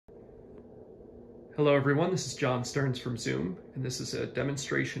Hello everyone, this is John Stearns from Zoom, and this is a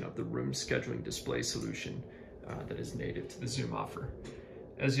demonstration of the room scheduling display solution that is native to the Zoom offer.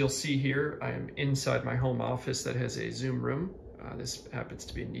 As you'll see here, I am inside my home office that has a Zoom room. This happens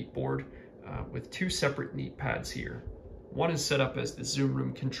to be a Neat board with two separate Neat pads here. One is set up as the Zoom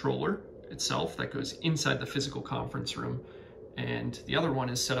room controller itself that goes inside the physical conference room, and the other one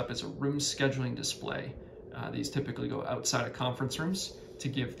is set up as a room scheduling display. These typically go outside of conference rooms to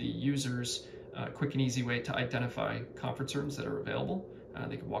give the users a quick and easy way to identify conference rooms that are available.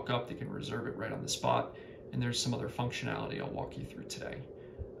 They can walk up, they can reserve it right on the spot, and there's some other functionality I'll walk you through today.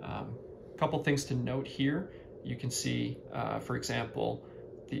 A couple things to note here. You can see, for example,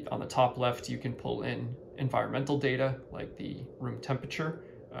 on the top left, you can pull in environmental data like the room temperature.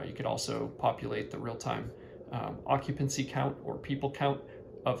 You could also populate the real-time occupancy count or people count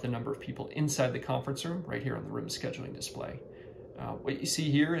of the number of people inside the conference room right here on the room scheduling display. What you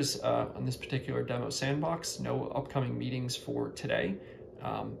see here is on this particular demo sandbox, no upcoming meetings for today.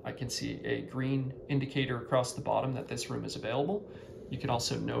 I can see a green indicator across the bottom that this room is available. You can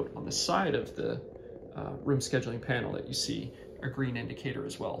also note on the side of the room scheduling panel that you see a green indicator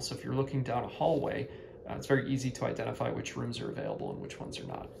as well. So if you're looking down a hallway, it's very easy to identify which rooms are available and which ones are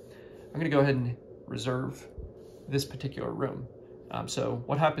not. I'm going to go ahead and reserve this particular room. So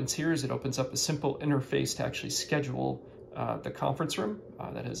what happens here is it opens up a simple interface to actually schedule the conference room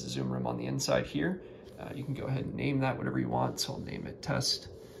that has a Zoom room on the inside here. You can go ahead and name that whatever you want, so I'll name it test.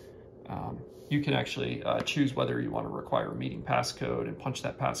 You can actually choose whether you want to require a meeting passcode and punch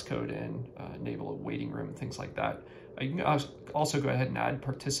that passcode in, enable a waiting room, things like that. You can also go ahead and add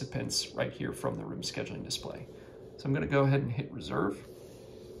participants right here from the room scheduling display. So I'm going to go ahead and hit reserve.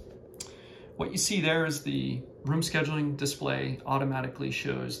 What you see there is the room scheduling display automatically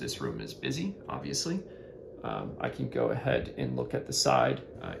shows this room is busy, obviously. I can go ahead and look at the side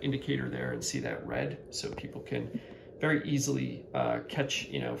indicator there and see that red, so people can very easily catch,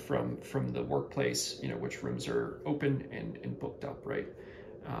 from the workplace, which rooms are open and booked up, right?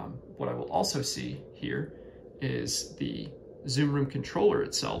 What I will also see here is the Zoom room controller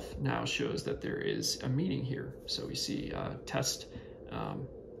itself now shows that there is a meeting here. So we see test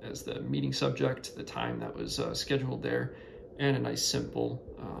as the meeting subject, the time that was scheduled there, and a nice simple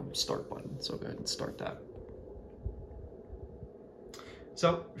start button. So go ahead and start that.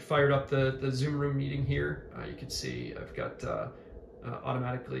 So we fired up the Zoom room meeting here. You can see I've got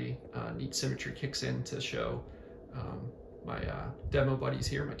automatically Neat Symmetry kicks in to show my demo buddies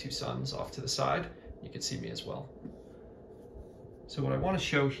here, my two sons off to the side. You can see me as well. So what I want to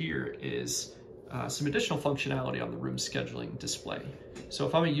show here is some additional functionality on the room scheduling display. So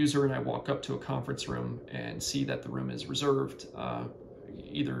if I'm a user and I walk up to a conference room and see that the room is reserved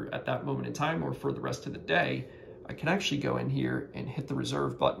either at that moment in time or for the rest of the day, I can actually go in here and hit the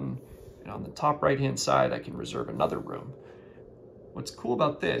reserve button, and on the top right hand side I can reserve another room. What's cool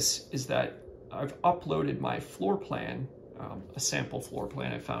about this is that I've uploaded my floor plan, a sample floor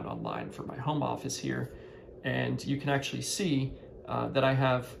plan I found online for my home office here, and you can actually see that I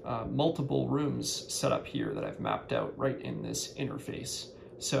have multiple rooms set up here that I've mapped out right in this interface.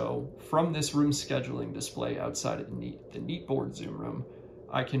 So from this room scheduling display outside of the Neat board Zoom room,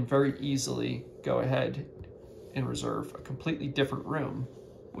 I can very easily go ahead and reserve a completely different room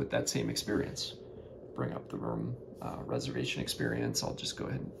with that same experience. Bring up the room reservation experience. I'll just go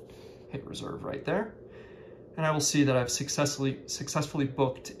ahead and hit reserve right there. And I will see that I've successfully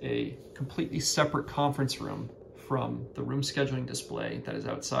booked a completely separate conference room from the room scheduling display that is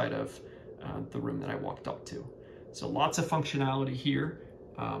outside of the room that I walked up to. So lots of functionality here.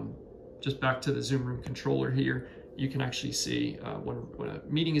 Just back to the Zoom room controller here, you can actually see when a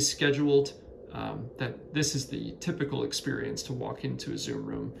meeting is scheduled, that this is the typical experience to walk into a Zoom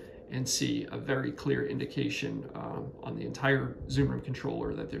room and see a very clear indication on the entire Zoom room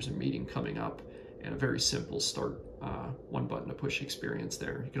controller that there's a meeting coming up, and a very simple start one button to push experience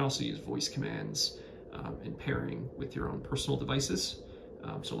there. You can also use voice commands and pairing with your own personal devices.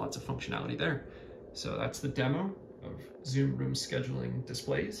 So lots of functionality there. So that's the demo of Zoom room scheduling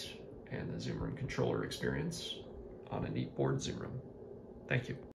displays and the Zoom room controller experience on a Neat board Zoom room. Thank you.